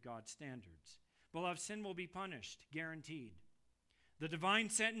to God's standards. Beloved, sin will be punished, guaranteed. The divine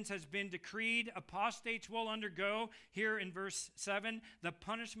sentence has been decreed. Apostates will undergo, here in verse 7, the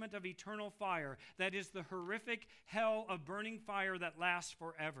punishment of eternal fire. That is the horrific hell of burning fire that lasts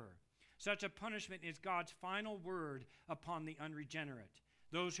forever. Such a punishment is God's final word upon the unregenerate,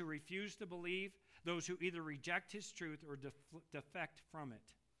 those who refuse to believe, those who either reject his truth or defect from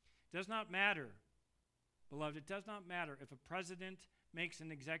it. It does not matter Beloved, it does not matter if a president makes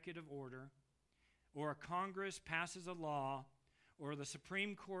an executive order, or a Congress passes a law, or the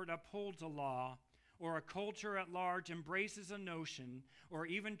Supreme Court upholds a law, or a culture at large embraces a notion, or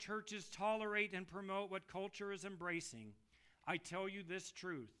even churches tolerate and promote what culture is embracing. I tell you this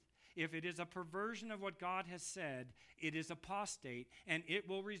truth. If it is a perversion of what God has said, it is apostate, and it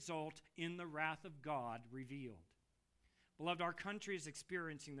will result in the wrath of God revealed. Beloved, our country is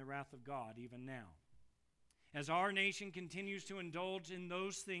experiencing the wrath of God even now. As our nation continues to indulge in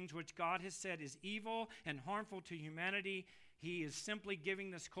those things which God has said is evil and harmful to humanity, He is simply giving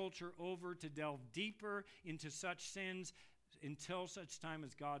this culture over to delve deeper into such sins until such time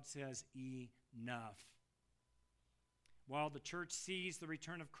as God says, enough. While the church sees the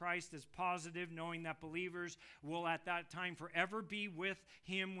return of Christ as positive, knowing that believers will at that time forever be with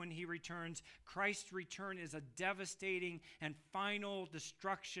Him when He returns, Christ's return is a devastating and final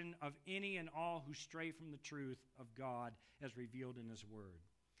destruction of any and all who stray from the truth of God as revealed in His Word.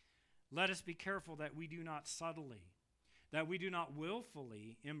 Let us be careful that we do not subtly, that we do not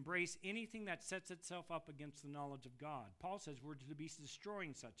willfully embrace anything that sets itself up against the knowledge of God. Paul says we're to be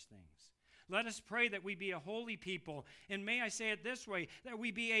destroying such things. Let us pray that we be a holy people, and may I say it this way, that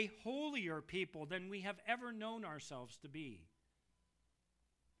we be a holier people than we have ever known ourselves to be.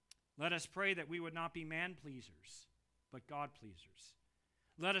 Let us pray that we would not be man-pleasers, but God-pleasers.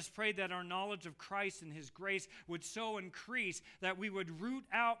 Let us pray that our knowledge of Christ and His grace would so increase that we would root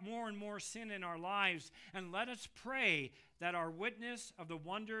out more and more sin in our lives. And let us pray that our witness of the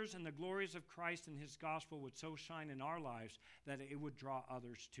wonders and the glories of Christ and His gospel would so shine in our lives that it would draw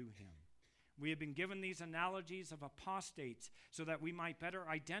others to Him. We have been given these analogies of apostates so that we might better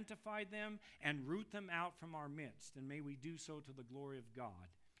identify them and root them out from our midst. And may we do so to the glory of God.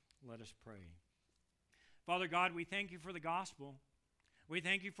 Let us pray. Father God, we thank You for the gospel. We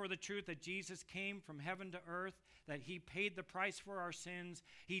thank You for the truth that Jesus came from heaven to earth, that He paid the price for our sins.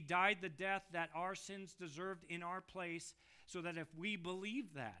 He died the death that our sins deserved in our place, so that if we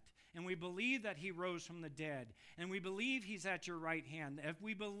believe that, and we believe that He rose from the dead, and we believe He's at Your right hand, if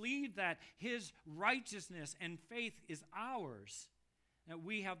we believe that His righteousness and faith is ours, that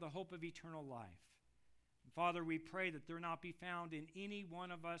we have the hope of eternal life. And Father, we pray that there not be found in any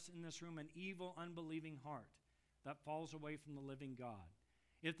one of us in this room an evil, unbelieving heart that falls away from the living God.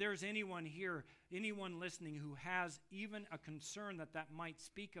 If there's anyone here, anyone listening who has even a concern that might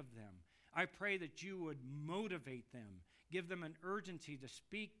speak of them, I pray that You would motivate them, give them an urgency to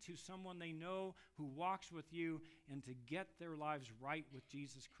speak to someone they know who walks with You and to get their lives right with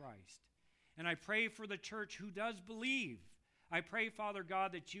Jesus Christ. And I pray for the church who does believe. I pray, Father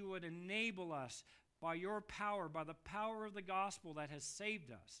God, that You would enable us by Your power, by the power of the gospel that has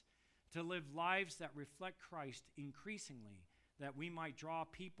saved us, to live lives that reflect Christ increasingly, that we might draw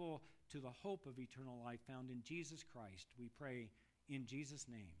people to the hope of eternal life found in Jesus Christ. We pray in Jesus'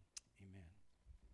 name.